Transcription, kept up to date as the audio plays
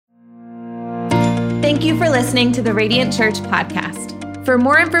Thank you for listening to the Radiant Church podcast. For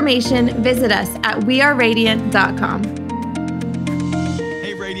more information, visit us at weareradiant.com.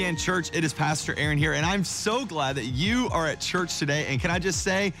 Hey, Radiant Church, it is Pastor Aaron here, and I'm so glad that you are at church today. And can I just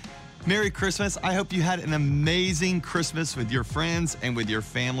say, Merry Christmas. I hope you had an amazing Christmas with your friends and with your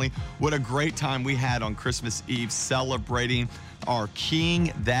family. What a great time we had on Christmas Eve celebrating our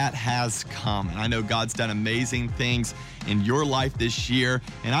King that has come. And I know God's done amazing things in your life this year.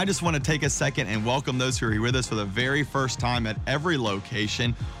 And I just want to take a second and welcome those who are here with us for the very first time at every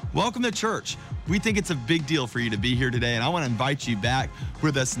location. Welcome to church. We think it's a big deal for you to be here today, and I want to invite you back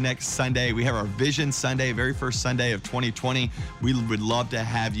with us next Sunday. We have our Vision Sunday, very first Sunday of 2020. We would love to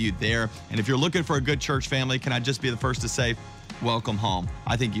have you there. And if you're looking for a good church family, can I just be the first to say, welcome home.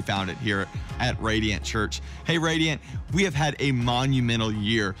 I think you found it here at Radiant Church. Hey, Radiant, we have had a monumental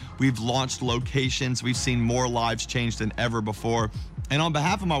year. We've launched locations. We've seen more lives changed than ever before. And on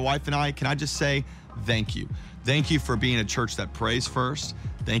behalf of my wife and I, can I just say thank you. Thank you for being a church that prays first.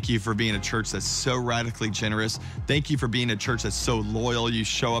 Thank you for being a church that's so radically generous. Thank you for being a church that's so loyal. You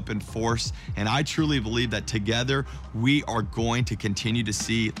show up in force. And I truly believe that together we are going to continue to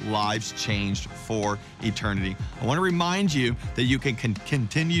see lives changed for eternity. I want to remind you that you can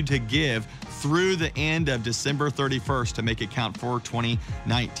continue to give through the end of December 31st to make it count for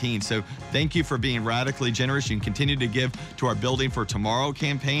 2019. So thank you for being radically generous. You can continue to give to our Building for Tomorrow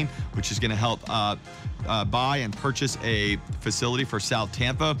campaign, which is going to help buy and purchase a facility for South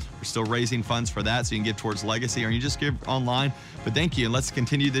Tampa. We're still raising funds for that, so you can give towards legacy, or you just give online. But thank you, and let's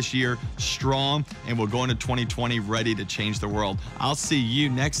continue this year strong, and we'll go into 2020 ready to change the world. I'll see you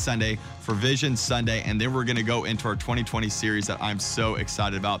next Sunday for Vision Sunday, and then we're going to go into our 2020 series that I'm so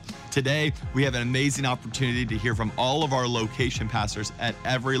excited about. Today, we have an amazing opportunity to hear from all of our location pastors at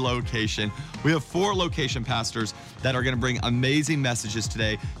every location. We have 4 location pastors that are going to bring amazing messages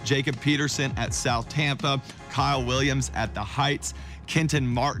today. Jacob Peterson at South Tampa, Kyle Williams at the Heights, Kenton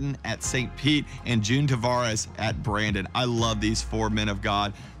Martin at St. Pete, and June Tavares at Brandon. I love these 4 men of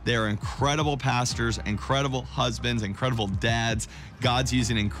God. They're incredible pastors, incredible husbands, incredible dads. God's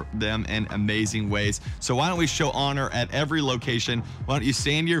using them in amazing ways. So why don't we show honor at every location? Why don't you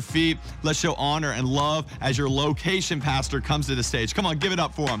stand to your feet? Let's show honor and love as your location pastor comes to the stage. Come on, give it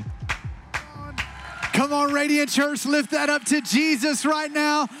up for him. Come on, Radiant Church, lift that up to Jesus right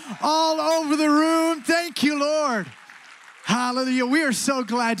now, all over the room. Thank you, Lord. Hallelujah. We are so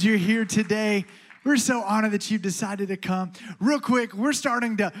glad you're here today. We're so honored that you've decided to come. Real quick, we're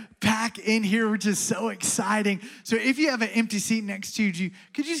starting to pack in here, which is so exciting. So if you have an empty seat next to you,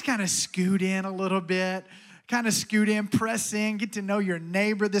 could you just kind of scoot in a little bit? Kind of scoot in, press in, get to know your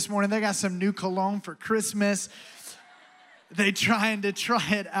neighbor this morning. They got some new cologne for Christmas. They trying to try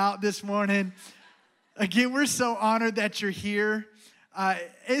it out this morning. Again, we're so honored that you're here.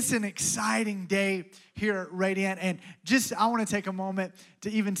 It's an exciting day here at Radiant. And I want to take a moment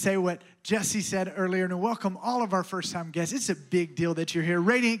to even say what Jesse said earlier and welcome all of our first-time guests. It's a big deal that you're here.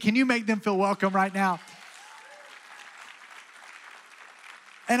 Radiant, can you make them feel welcome right now?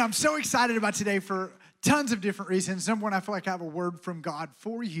 And I'm so excited about today for tons of different reasons. Number one, I feel like I have a word from God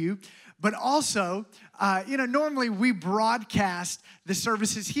for you. But also, normally we broadcast the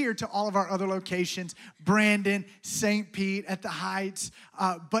services here to all of our other locations, Brandon, St. Pete, at the Heights.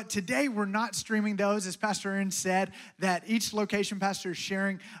 But today we're not streaming those, as Pastor Aaron said, that each location pastor is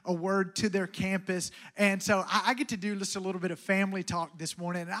sharing a word to their campus. And so I get to do just a little bit of family talk this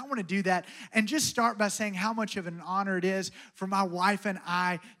morning. And I want to do that and just start by saying how much of an honor it is for my wife and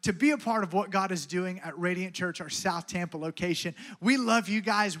I to be a part of what God is doing at Radiant Church, our South Tampa location. We love you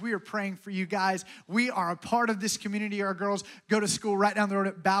guys. We are praying for you guys. We are a part of this community. Our girls go to school right down the road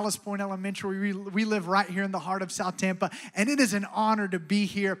at Ballast Point Elementary. We live right here in the heart of South Tampa, and it is an honor to be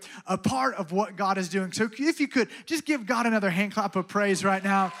here, a part of what God is doing. So if you could, just give God another hand clap of praise right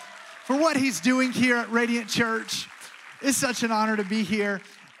now for what he's doing here at Radiant Church. It's such an honor to be here.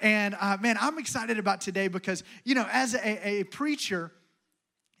 And man, I'm excited about today because, as a preacher,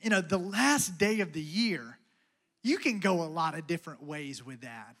 the last day of the year, you can go a lot of different ways with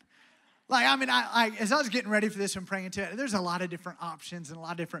that. As I was getting ready for this and praying into it, there's a lot of different options and a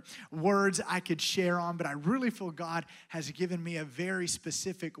lot of different words I could share on, but I really feel God has given me a very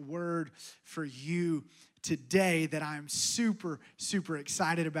specific word for you today that I'm super, super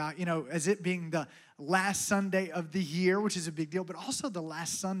excited about, as it being the last Sunday of the year, which is a big deal, but also the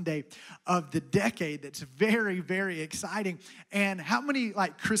last Sunday of the decade. That's very, very exciting. And how many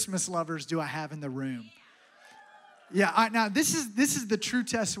Christmas lovers do I have in the room? Yeah, now this is the true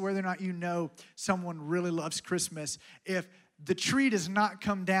test of whether or not you know someone really loves Christmas. If the tree does not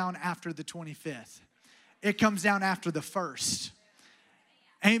come down after the 25th, it comes down after the 1st.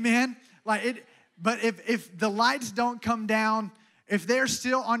 Amen? But if the lights don't come down, if they're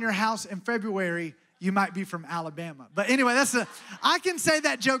still on your house in February, you might be from Alabama. But anyway, I can say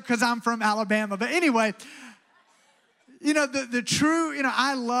that joke because I'm from Alabama. But anyway, the true,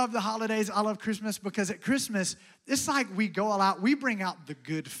 I love the holidays. I love Christmas because at Christmas, it's like we go all out. We bring out the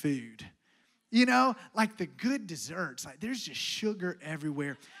good food, like the good desserts. Like there's just sugar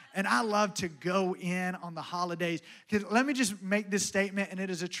everywhere. And I love to go in on the holidays. Let me just make this statement, and it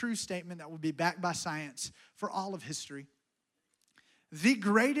is a true statement that will be backed by science for all of history. The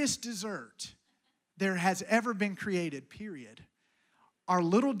greatest dessert there has ever been created, period, are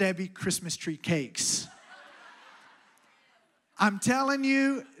Little Debbie Christmas tree cakes. I'm telling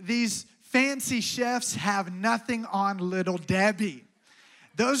you, these fancy chefs have nothing on Little Debbie.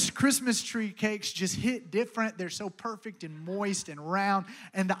 Those Christmas tree cakes just hit different. They're so perfect and moist and round.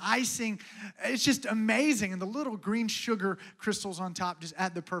 And the icing, it's just amazing. And the little green sugar crystals on top just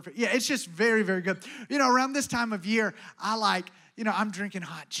add the perfect. Yeah, it's just very, very good. Around this time of year, I'm drinking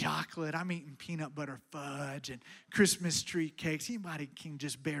hot chocolate. I'm eating peanut butter fudge and Christmas tree cakes. Anybody can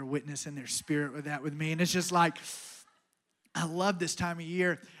just bear witness in their spirit with that with me. And it's just like, I love this time of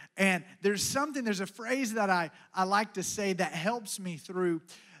year. And there's a phrase that I like to say that helps me through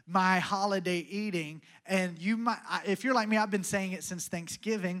my holiday eating. And if you're like me, I've been saying it since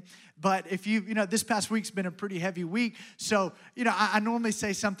Thanksgiving. But if this past week's been a pretty heavy week. So, I normally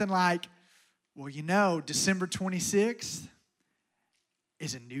say something like, well, December 26th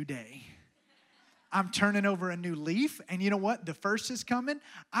is a new day. I'm turning over a new leaf. And you know what? The first is coming.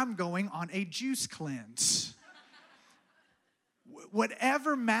 I'm going on a juice cleanse.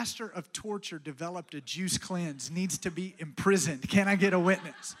 Whatever master of torture developed a juice cleanse needs to be imprisoned. Can I get a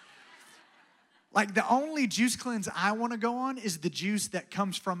witness? Like the only juice cleanse I want to go on is the juice that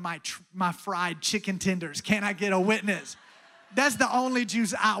comes from my fried chicken tenders. Can I get a witness? That's the only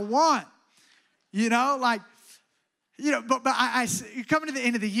juice I want. But coming to the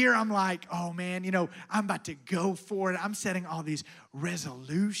end of the year, I'm like, oh man, I'm about to go for it. I'm setting all these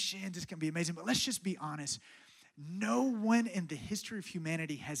resolutions. It's going to be amazing. But let's just be honest. No one in the history of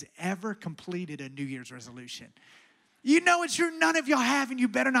humanity has ever completed a New Year's resolution. It's true. None of y'all have, and you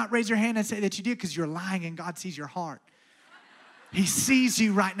better not raise your hand and say that you did because you're lying and God sees your heart. He sees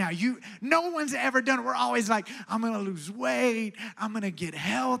you right now. No one's ever done it. We're always like, I'm going to lose weight. I'm going to get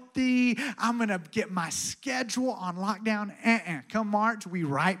healthy. I'm going to get my schedule on lockdown. Come March, we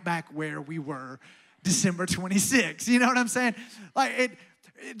right back where we were December 26th. You know what I'm saying?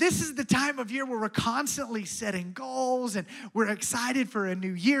 This is the time of year where we're constantly setting goals and we're excited for a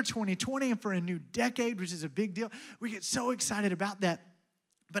new year, 2020, and for a new decade, which is a big deal. We get so excited about that.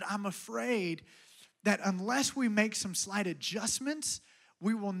 But I'm afraid that unless we make some slight adjustments,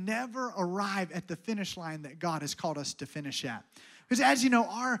 we will never arrive at the finish line that God has called us to finish at. Because as you know,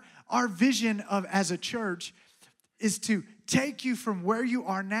 our vision as a church is to take you from where you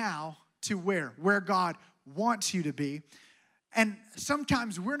are now to where God wants you to be. And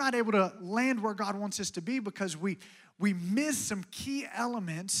sometimes we're not able to land where God wants us to be because we miss some key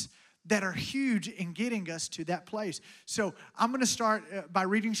elements that are huge in getting us to that place. So I'm going to start by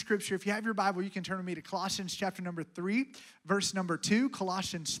reading scripture. If you have your Bible, you can turn with me to Colossians chapter number 3, verse number 2.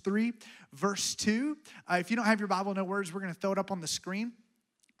 Colossians 3, verse 2. If you don't have your Bible, no worries. We're going to throw it up on the screen.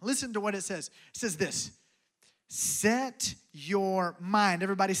 Listen to what it says. It says this: set your mind.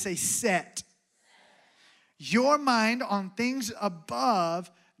 Everybody say set. Your mind on things above,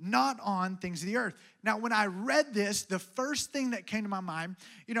 not on things of the earth. Now, when I read this, the first thing that came to my mind,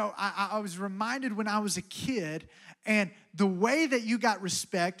 I was reminded when I was a kid, and the way that you got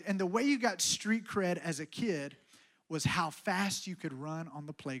respect and the way you got street cred as a kid was how fast you could run on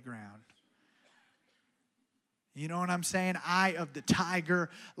the playground. You know what I'm saying? Eye of the tiger,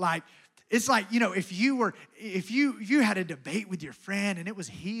 it's like, if you had a debate with your friend and it was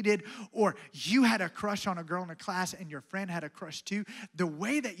heated, or you had a crush on a girl in a class and your friend had a crush too, the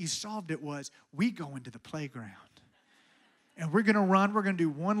way that you solved it was, we go into the playground. And we're going to run. We're going to do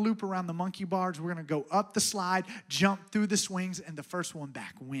one loop around the monkey bars. We're going to go up the slide, jump through the swings, and the first one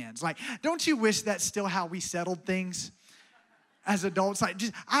back wins. Don't you wish that's still how we settled things? As adults,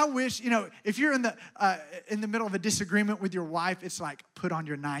 I wish, if you're in the middle of a disagreement with your wife, it's like, put on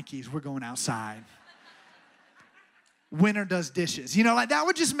your Nikes, we're going outside. Winner does dishes. That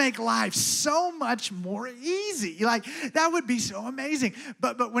would just make life so much more easy. That would be so amazing.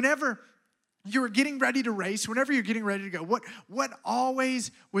 But whenever you were getting ready to race, whenever you're getting ready to go, what always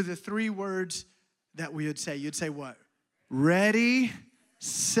were the three words that we would say? You'd say what? Ready,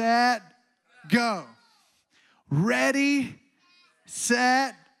 set, go. Ready,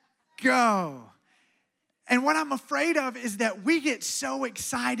 set, go. And what I'm afraid of is that we get so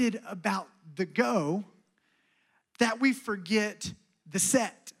excited about the go that we forget the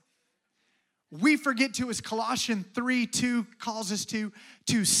set. We forget to, as Colossians 3:2 calls us to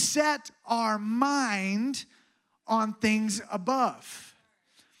set our mind on things above.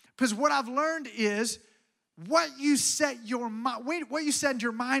 Because what I've learned is what you set your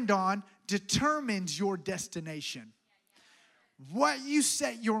mind on determines your destination. What you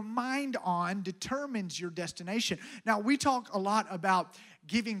set your mind on determines your destination. Now, we talk a lot about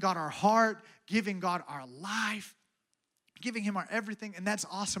giving God our heart, giving God our life, giving him our everything, and that's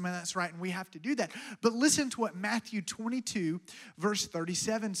awesome, and that's right, and we have to do that. But listen to what Matthew 22, verse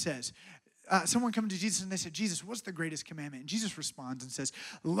 37 says. Someone come to Jesus and they said, Jesus, what's the greatest commandment? And Jesus responds and says,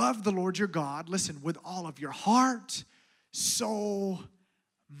 love the Lord your God, listen, with all of your heart, soul,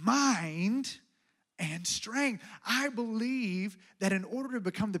 mind, and strength. I believe that in order to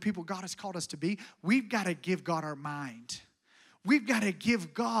become the people God has called us to be, we've got to give God our mind. We've got to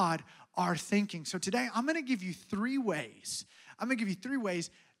give God our thinking. So today, I'm going to give you 3 ways. I'm going to give you 3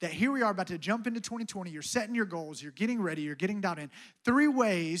 ways that here we are about to jump into 2020. You're setting your goals. You're getting ready. You're getting dialed in. 3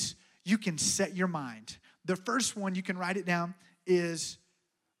 ways you can set your mind. The first one, you can write it down, is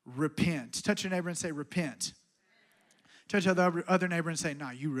repent. Touch your neighbor and say, repent. Touch the other neighbor and say, no,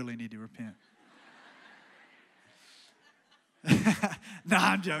 you really need to repent. No,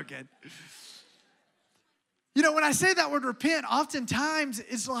 I'm joking. You know, when I say that word repent, oftentimes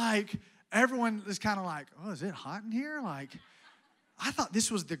it's like everyone is kind of like, oh, is it hot in here? Like, I thought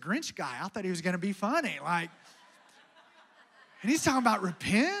this was the Grinch guy. I thought he was going to be funny. Like, and he's talking about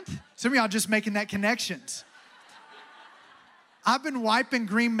repent? Some of y'all just making that connections. I've been wiping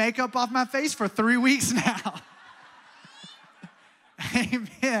green makeup off my face for 3 weeks now.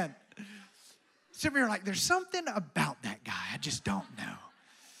 Amen. Some of you are like, there's something about that guy. I just don't know.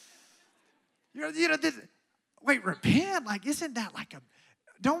 Wait, repent? Like, isn't that like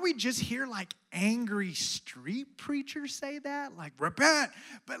don't we just hear like angry street preachers say that? Like, repent.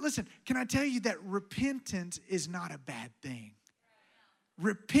 But listen, can I tell you that repentance is not a bad thing?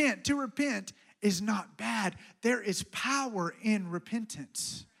 To repent is not bad. There is power in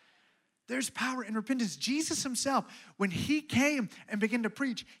repentance. There's power in repentance. Jesus himself, when he came and began to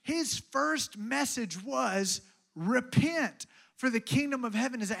preach, his first message was repent, for the kingdom of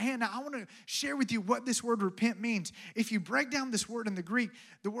heaven is at hand. Now, I want to share with you what this word repent means. If you break down this word in the Greek,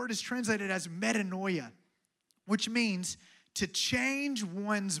 the word is translated as metanoia, which means to change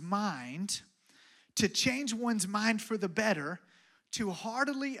one's mind for the better, to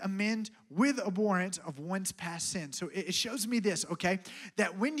heartily amend with abhorrence of one's past sin. So it shows me this, okay,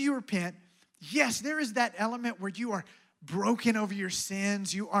 that when you repent, yes, there is that element where you are broken over your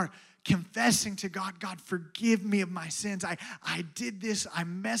sins. You are confessing to God, God, forgive me of my sins. I did this. I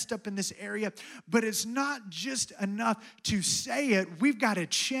messed up in this area. But it's not just enough to say it. We've got to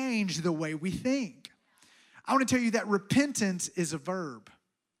change the way we think. I want to tell you that repentance is a verb.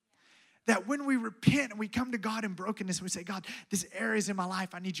 That when we repent and we come to God in brokenness and we say, God, this area is in my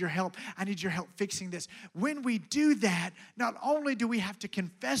life. I need your help. I need your help fixing this. When we do that, not only do we have to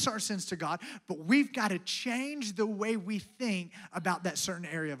confess our sins to God, but we've got to change the way we think about that certain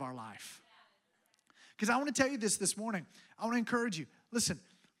area of our life. Because I want to tell you this morning. I want to encourage you. Listen,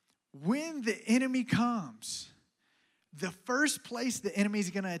 when the enemy comes, the first place the enemy is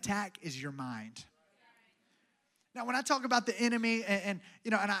going to attack is your mind. Now, when I talk about the enemy, and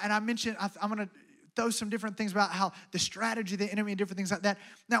I mentioned, I'm going to throw some different things about how the strategy of the enemy and different things like that.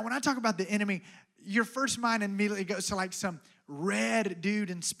 Now, when I talk about the enemy, your first mind immediately goes to like some red dude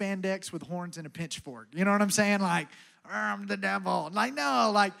in spandex with horns and a pitchfork. You know what I'm saying? Like, I'm the devil. Like, no,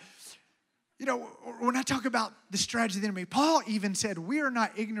 like, when I talk about the strategy of the enemy, Paul even said we are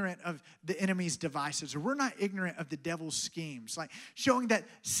not ignorant of the enemy's devices, or we're not ignorant of the devil's schemes, like showing that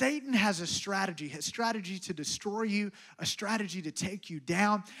Satan has a strategy to destroy you, a strategy to take you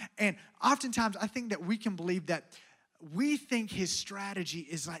down. And oftentimes I think that we can believe that we think his strategy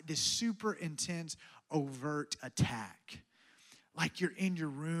is like this super intense, overt attack. Like you're in your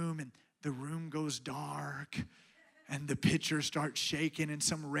room and the room goes dark, and the pitcher starts shaking, and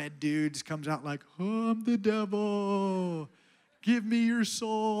some red dude comes out like, oh, I'm the devil. Give me your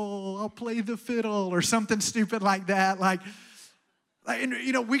soul. I'll play the fiddle, or something stupid like that. Like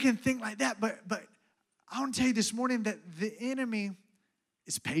we can think like that, but I want to tell you this morning that the enemy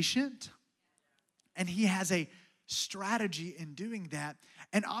is patient, and he has a strategy in doing that.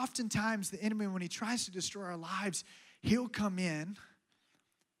 And oftentimes the enemy, when he tries to destroy our lives, he'll come in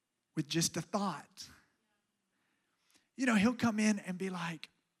with just a thought. He'll come in and be like,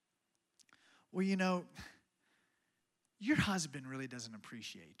 well, your husband really doesn't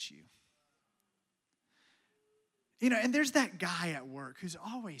appreciate you. And there's that guy at work who's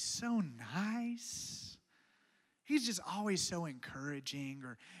always so nice. He's just always so encouraging.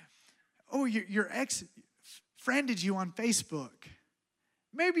 Or, your ex friended you on Facebook.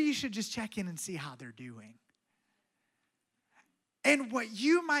 Maybe you should just check in and see how they're doing. And what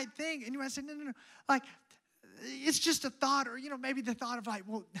you might think, and you might say, no. Like, it's just a thought, or, maybe the thought of like,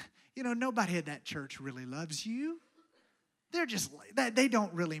 well, nobody at that church really loves you. They're just, they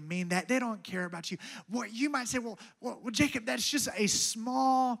don't really mean that. They don't care about you. What you might say, well, Jacob, that's just a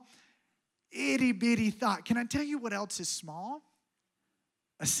small, itty bitty thought. Can I tell you what else is small?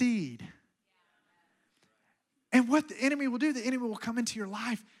 A seed. And what the enemy will do, the enemy will come into your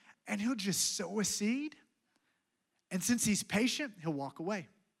life and he'll just sow a seed. And since he's patient, he'll walk away.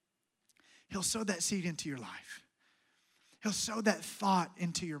 He'll sow that seed into your life. He'll sow that thought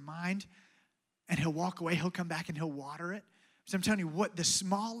into your mind and he'll walk away. He'll come back and he'll water it. So I'm telling you what the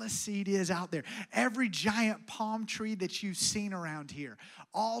smallest seed is out there. Every giant palm tree that you've seen around here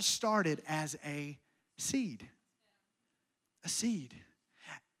all started as a seed. A seed.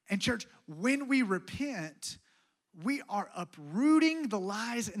 And church, when we repent, we are uprooting the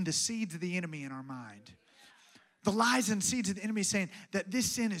lies and the seeds of the enemy in our mind. The lies and seeds of the enemy saying that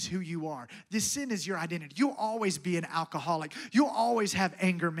this sin is who you are. This sin is your identity. You'll always be an alcoholic. You'll always have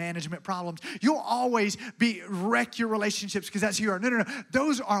anger management problems. You'll always wreck your relationships because that's who you are. No.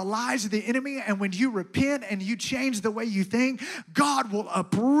 Those are lies of the enemy. And when you repent and you change the way you think, God will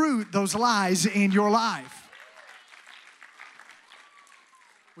uproot those lies in your life.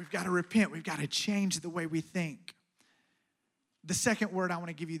 We've got to repent. We've got to change the way we think. The second word I want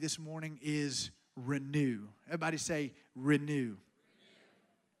to give you this morning is renew. Everybody say renew.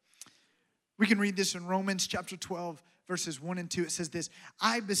 We can read this in Romans chapter 12, verses 1 and 2. It says this,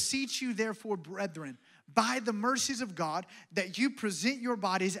 I beseech you therefore, brethren, by the mercies of God, that you present your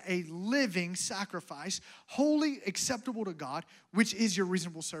bodies a living sacrifice, wholly acceptable to God, which is your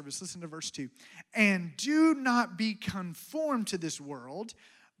reasonable service. Listen to verse 2. And do not be conformed to this world,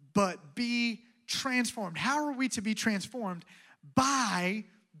 but be transformed. How are we to be transformed? By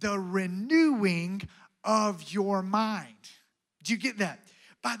the renewing of your mind. Do you get that?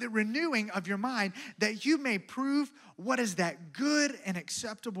 By the renewing of your mind, that you may prove what is that good and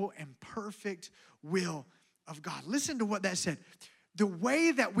acceptable and perfect will of God. Listen to what that said. The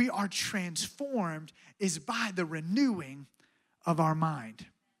way that we are transformed is by the renewing of our mind.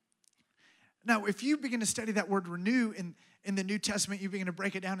 Now, if you begin to study that word renew in the New Testament, you begin to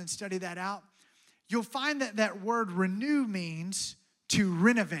break it down and study that out, you'll find that that word renew means to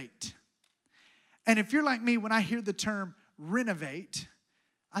renovate. And if you're like me, when I hear the term renovate,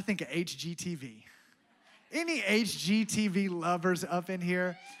 I think of HGTV. Any HGTV lovers up in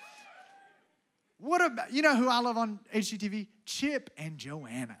here? What about, you know who I love on HGTV? Chip and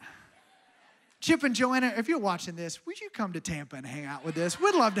Joanna. Chip and Joanna, if you're watching this, would you come to Tampa and hang out with us?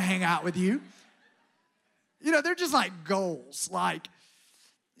 We'd love to hang out with you. They're just like goals. Like,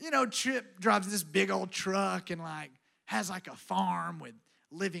 Chip drives this big old truck and has a farm with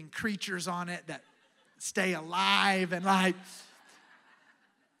living creatures on it that stay alive and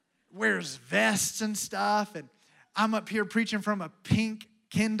wears vests and stuff. And I'm up here preaching from a pink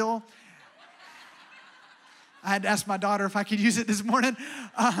Kindle. I had to ask my daughter if I could use it this morning.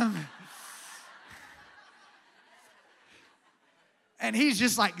 And he's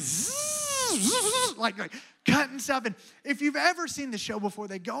just like cutting stuff. And if you've ever seen the show before,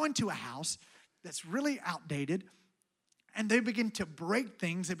 they go into a house that's really outdated and they begin to break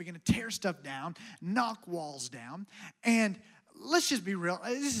things. They begin to tear stuff down, knock walls down. And let's just be real.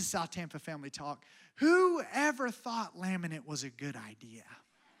 This is South Tampa family talk. Who ever thought laminate was a good idea?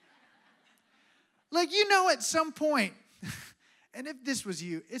 At some point, and if this was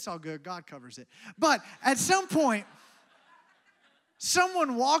you, it's all good. God covers it. But at some point,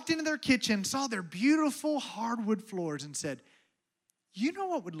 someone walked into their kitchen, saw their beautiful hardwood floors and said, you know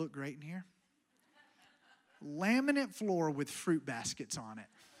what would look great in here? Laminate floor with fruit baskets on it.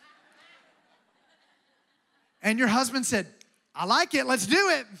 And your husband said, I like it, let's do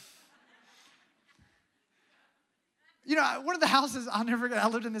it. One of the houses, I'll never forget, I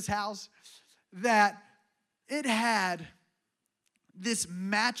lived in this house that it had this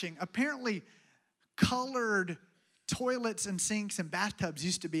matching, apparently colored toilets and sinks and bathtubs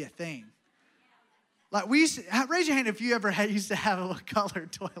used to be a thing. Raise your hand if you ever used to have a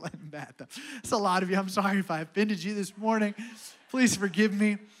colored toilet and bathtub. It's a lot of you. I'm sorry if I offended you this morning. Please forgive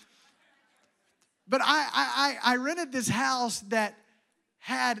me. But I rented this house that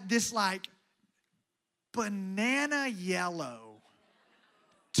had this banana yellow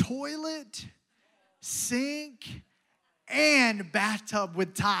toilet, sink, and bathtub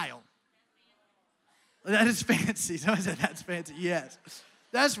with tile. That is fancy. Someone said that's fancy. Yes.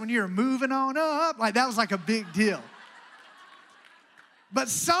 That's when you're moving on up. Like that was like a big deal. But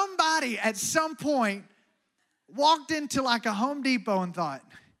somebody at some point walked into like a Home Depot and thought,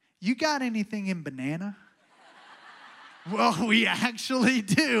 you got anything in banana? Well, we actually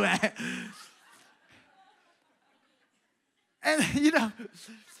do. And you know,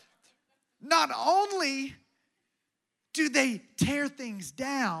 not only do they tear things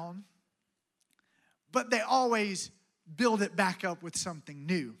down, but they always build it back up with something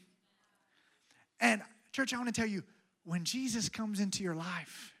new. And church, I want to tell you, when Jesus comes into your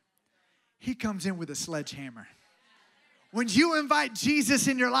life, he comes in with a sledgehammer. When you invite Jesus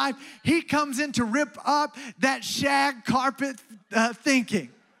in your life, he comes in to rip up that shag carpet thinking.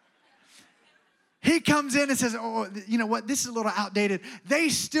 He comes in and says, oh, you know what? This is a little outdated. They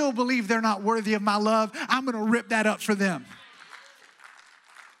still believe they're not worthy of my love. I'm going to rip that up for them.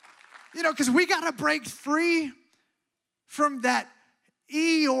 You know, because we got to break free from that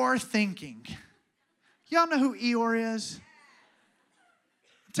Eeyore thinking. Y'all know who Eeyore is?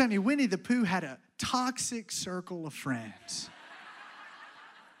 I'm telling you, Winnie the Pooh had a toxic circle of friends.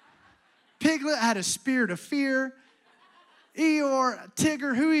 Piglet had a spirit of fear. Eeyore,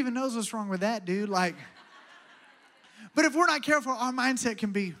 Tigger, who even knows what's wrong with that dude? Like, but if we're not careful, our mindset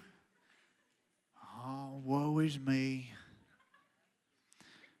can be, oh, woe is me.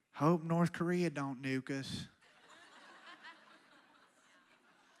 Hope North Korea don't nuke us.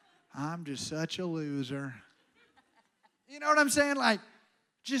 I'm just such a loser. You know what I'm saying? Like,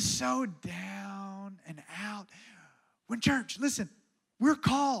 just so down and out. When church, listen, we're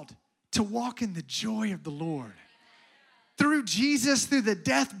called to walk in the joy of the Lord. Through Jesus, through the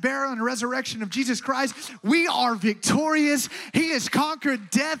death, burial, and resurrection of Jesus Christ, we are victorious. He has conquered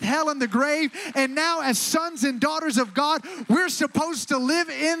death, hell, and the grave. And now as sons and daughters of God, we're supposed to live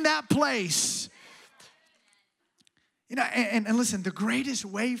in that place. You know, and listen, the greatest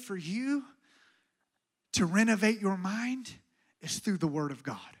way for you to renovate your mind is through the Word of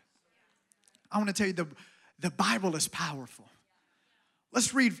God. I want to tell you, the Bible is powerful.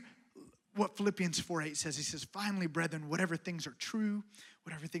 Let's read what Philippians 4:8 says. He says, finally, brethren, whatever things are true,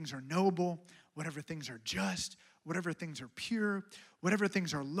 whatever things are noble, whatever things are just, whatever things are pure, whatever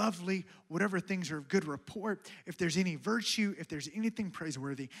things are lovely, whatever things are of good report, if there's any virtue, if there's anything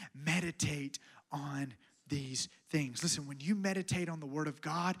praiseworthy, meditate on these things. Listen, when you meditate on the Word of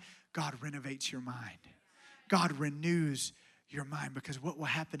God, God renovates your mind. God renews your mind, because what will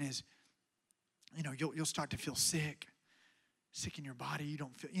happen is, you know, you'll start to feel sick in your body. You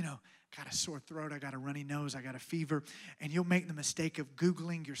don't feel, you know, got a sore throat, I got a runny nose, I got a fever, and you'll make the mistake of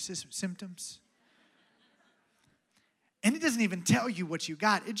Googling your symptoms. And it doesn't even tell you what you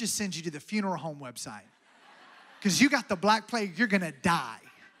got. It just sends you to the funeral home website. Because you got the Black Plague, you're going to die.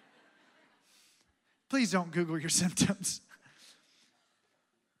 Please don't Google your symptoms.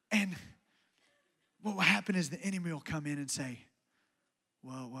 And what will happen is the enemy will come in and say,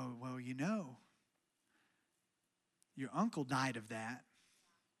 well, you know, your uncle died of that,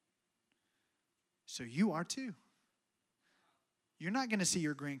 so you are too. You're not going to see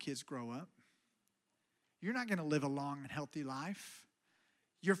your grandkids grow up. You're not going to live a long and healthy life.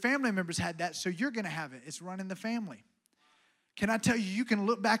 Your family members had that, so you're going to have it. It's running the family. Can I tell you, you can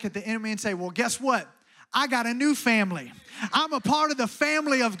look back at the enemy and say, well, guess what? I got a new family. I'm a part of the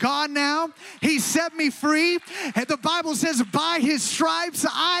family of God now. He set me free. And the Bible says, by his stripes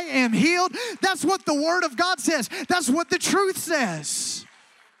I am healed. That's what the Word of God says. That's what the truth says.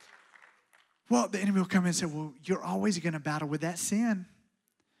 Well, the enemy will come in and say, well, you're always going to battle with that sin.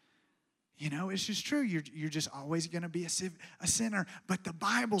 You know, it's just true. You're just always going to be a sinner. But the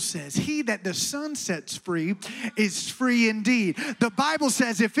Bible says, he that the Son sets free is free indeed. The Bible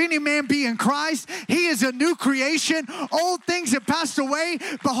says, if any man be in Christ, he is a new creation. Old things have passed away.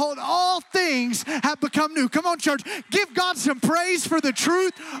 Behold, all things have become new. Come on, church. Give God some praise for the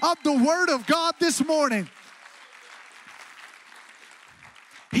truth of the Word of God this morning.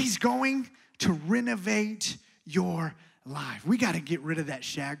 He's going to renovate your life. We got to get rid of that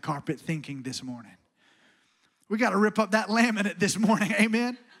shag carpet thinking this morning. We got to rip up that laminate this morning.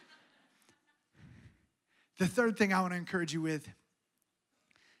 Amen. The third thing I want to encourage you with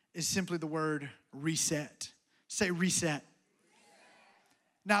is simply the word reset. Say reset.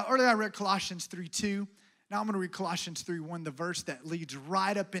 Now, earlier I read Colossians 3:2. Now I'm going to read Colossians 3:1, the verse that leads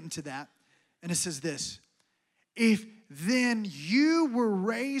right up into that. And it says this: if then you were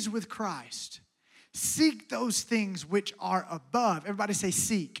raised with Christ, seek those things which are above. Everybody say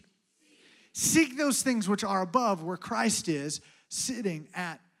seek. Seek those things which are above, where Christ is, sitting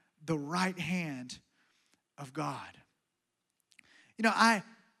at the right hand of God. You know,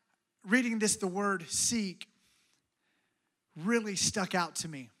 reading this, the word seek really stuck out to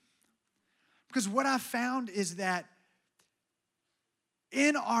me. Because what I found is that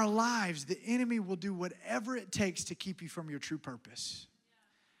in our lives, the enemy will do whatever it takes to keep you from your true purpose.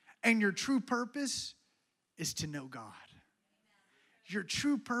 And your true purpose is to know God. Your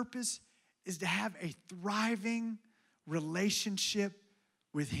true purpose is to have a thriving relationship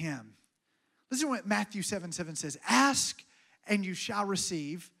with Him. Listen to what Matthew 7:7 says. Ask and you shall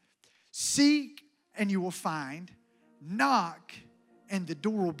receive. Seek and you will find. Knock and the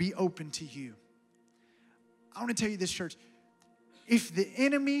door will be open to you. I want to tell you this, church. If the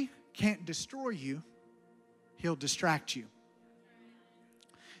enemy can't destroy you, he'll distract you.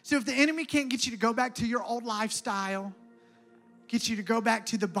 So if the enemy can't get you to go back to your old lifestyle, get you to go back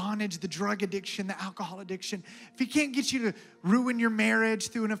to the bondage, the drug addiction, the alcohol addiction, if he can't get you to ruin your marriage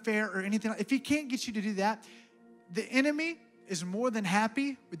through an affair or anything, if he can't get you to do that, the enemy is more than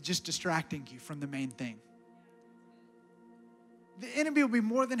happy with just distracting you from the main thing. The enemy will be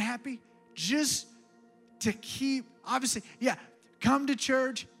more than happy just to keep, obviously, come to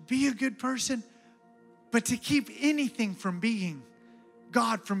church, be a good person, but to keep anything from being,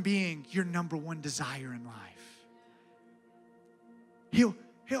 God from being your number one desire in life.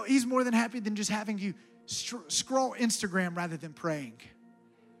 He's more than happy than just having you scroll Instagram rather than praying.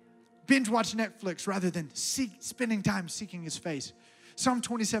 Binge watch Netflix rather than spending time seeking His face. Psalm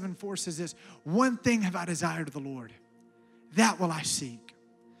 27:4 says this, one thing have I desired of the Lord, that will I seek,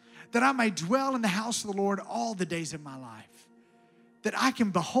 that I may dwell in the house of the Lord all the days of my life, that I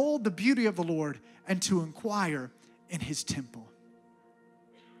can behold the beauty of the Lord and to inquire in His temple.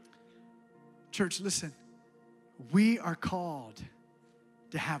 Church, listen, we are called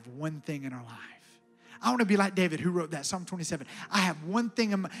to have one thing in our life. I want to be like David who wrote that, Psalm 27. I have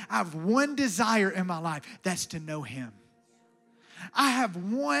one desire in my life, that's to know Him. I have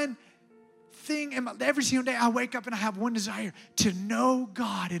one thing every single day I wake up and I have one desire, to know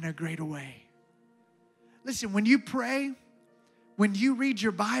God in a greater way. Listen, when you pray, when you read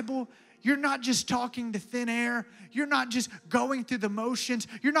your Bible, you're not just talking to thin air. You're not just going through the motions.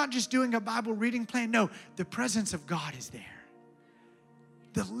 You're not just doing a Bible reading plan. No, the presence of God is there.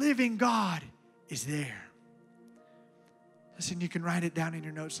 The living God is there. Listen, you can write it down in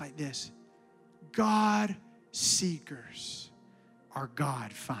your notes like this. God seekers are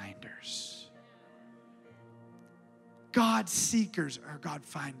God finders. God seekers are God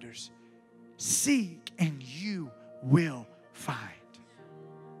finders. Seek and you will find.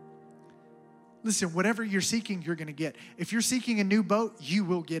 Listen, whatever you're seeking, you're going to get. If you're seeking a new boat, you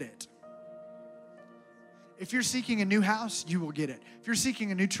will get it. If you're seeking a new house, you will get it. If you're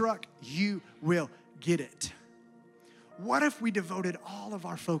seeking a new truck, you will get it. What if we devoted all of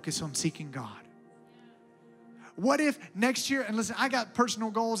our focus on seeking God? What if next year, and listen, I got personal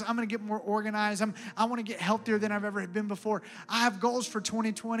goals. I'm going to get more organized. I want to get healthier than I've ever been before. I have goals for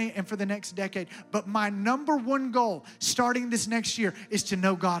 2020 and for the next decade. But my number one goal starting this next year is to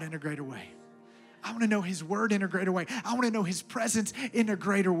know God in a greater way. I want to know His word in a greater way. I want to know His presence in a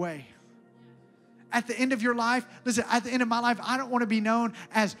greater way. At the end of your life, listen, at the end of my life, I don't want to be known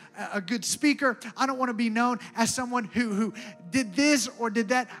as a good speaker. I don't want to be known as someone who did this or did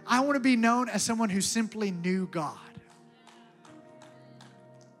that. I want to be known as someone who simply knew God.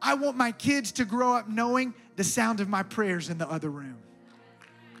 I want my kids to grow up knowing the sound of my prayers in the other room.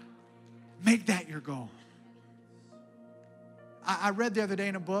 Make that your goal. I read the other day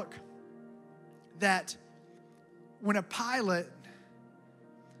in a book that when pilots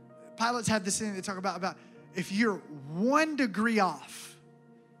have this thing they talk about if you're 1 degree off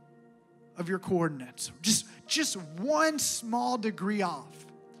of your coordinates, just one small degree off,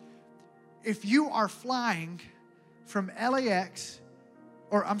 if you are flying from from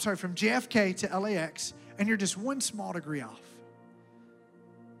JFK to LAX, and you're just one small degree off,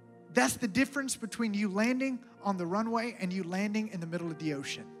 that's the difference between you landing on the runway and you landing in the middle of the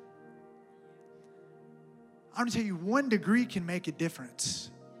ocean. I'm going to tell you, 1 degree can make a difference.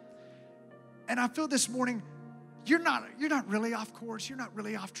 And I feel this morning, you're not really off course. You're not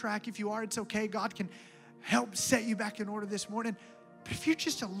really off track. If you are, it's okay. God can help set you back in order this morning. But if you're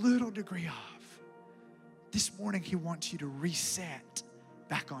just a little degree off, this morning He wants you to reset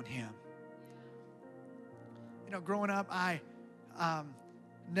back on Him. You know, growing up, I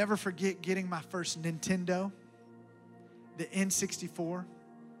never forget getting my first Nintendo, the N64.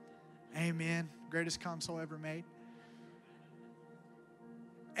 Amen. Greatest console ever made.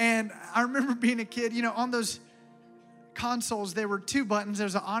 And I remember being a kid, you know, on those consoles, there were 2 buttons.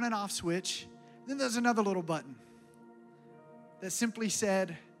 There's an on and off switch. Then there's another little button that simply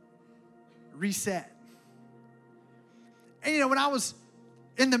said, reset. And, you know, when I was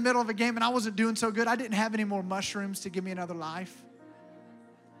in the middle of a game and I wasn't doing so good. I didn't have any more mushrooms to give me another life.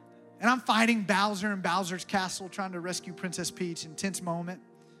 And I'm fighting Bowser in Bowser's castle, trying to rescue Princess Peach. Intense moment.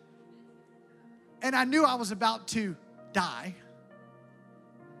 And I knew I was about to die.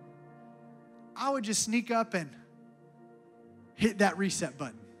 I would just sneak up and hit that reset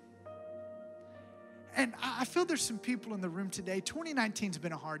button. And I feel there's some people in the room today. 2019's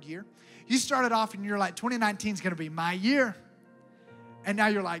been a hard year. You started off and you're like, 2019's going to be my year. And now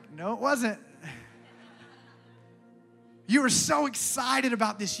you're like, no, it wasn't. You were so excited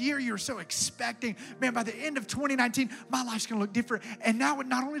about this year. You were so expecting, man, by the end of 2019, my life's going to look different. And now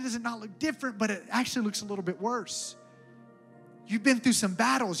not only does it not look different, but it actually looks a little bit worse. You've been through some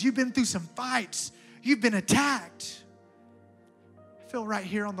battles. You've been through some fights. You've been attacked. I feel right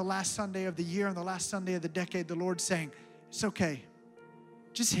here on the last Sunday of the year, on the last Sunday of the decade, the Lord's saying, it's okay.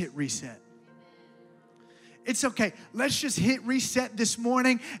 Just hit reset. It's okay. Let's just hit reset this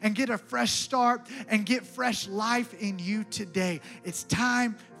morning and get a fresh start and get fresh life in you today. It's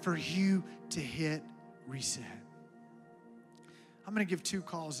time for you to hit reset. I'm going to give 2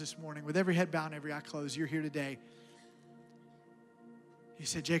 calls this morning. With every head bowed and every eye closed, you're here today. You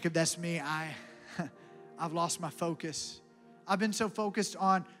said, Jacob, that's me. I've lost my focus. I've been so focused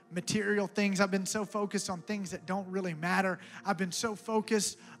on material things. I've been so focused on things that don't really matter. I've been so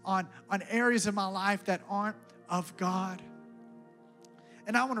focused on areas of my life that aren't of God.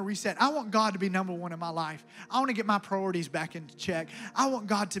 And I want to reset. I want God to be number one in my life. I want to get my priorities back into check. I want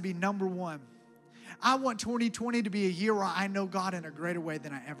God to be number one. I want 2020 to be a year where I know God in a greater way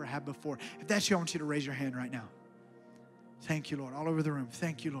than I ever have before. If that's you, I want you to raise your hand right now. Thank you, Lord. All over the room.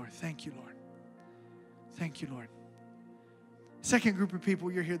 Thank you, Lord. Thank you, Lord. Thank you, Lord. Second group of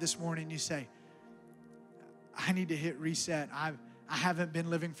people, you're here this morning, you say, I need to hit reset. I haven't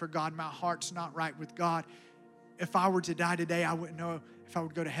been living for God. My heart's not right with God. If I were to die today, I wouldn't know if I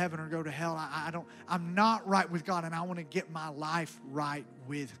would go to heaven or go to hell. I'm not right with God, and I want to get my life right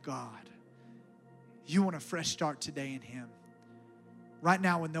with God. You want a fresh start today in Him. Right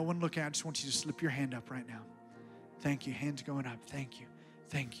now, with no one looking, I just want you to slip your hand up right now. Thank you. Hands going up. Thank you.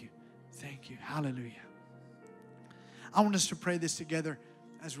 Thank you. Thank you. Hallelujah. I want us to pray this together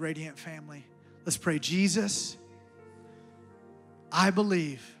as Radiant family. Let's pray. Jesus, I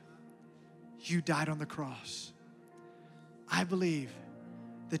believe you died on the cross. I believe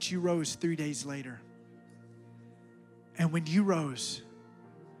that you rose 3 days later. And when you rose,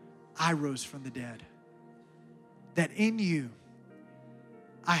 I rose from the dead. That in you,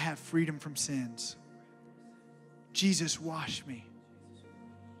 I have freedom from sins. Jesus, wash me.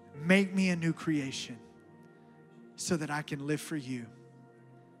 Make me a new creation so that I can live for you.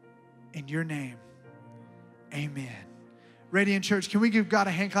 In your name, amen. Radiant Church, can we give God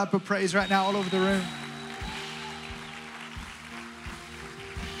a hand clap of praise right now all over the room?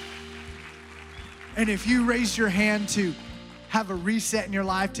 And if you raised your hand to have a reset in your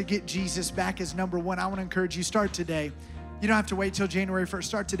life to get Jesus back as number one, I want to encourage you, start today. You don't have to wait till January 1st.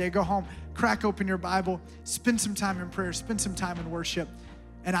 Start today. Go home, crack open your Bible, spend some time in prayer, spend some time in worship.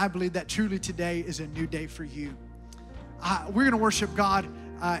 And I believe that truly today is a new day for you. We're going to worship God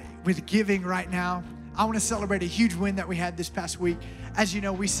with giving right now. I want to celebrate a huge win that we had this past week. As you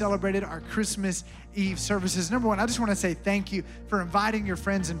know, we celebrated our Christmas Eve services. Number one, I just want to say thank you for inviting your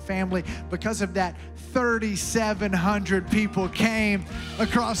friends and family. Because of that, 3,700 people came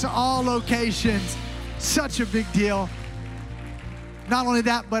across all locations. Such a big deal. Not only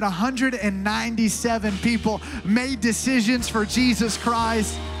that, but 197 people made decisions for Jesus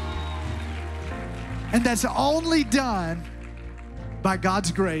Christ. And that's only done by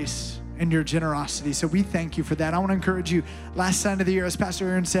God's grace and your generosity. So we thank you for that. I want to encourage you, last Sunday of the year, as Pastor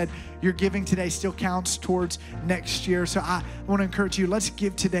Aaron said, your giving today still counts towards next year. So I want to encourage you, let's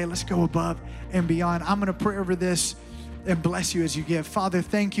give today. Let's go above and beyond. I'm going to pray over this and bless you as you give. Father,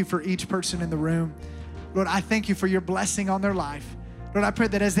 thank you for each person in the room. Lord, I thank you for your blessing on their life. Lord, I pray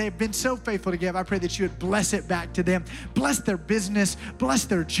that as they've been so faithful to give, I pray that you would bless it back to them. Bless their business, bless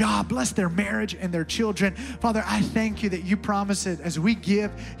their job, bless their marriage and their children. Father, I thank you that you promise that as we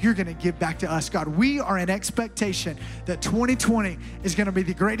give, you're going to give back to us. God, we are in expectation that 2020 is going to be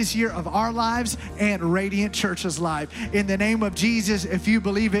the greatest year of our lives and Radiant Church's life. In the name of Jesus, if you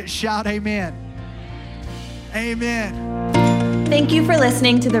believe it, shout amen. Amen. Thank you for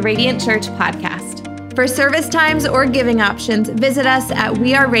listening to the Radiant Church podcast. For service times or giving options, visit us at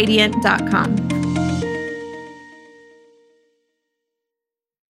weareradiant.com.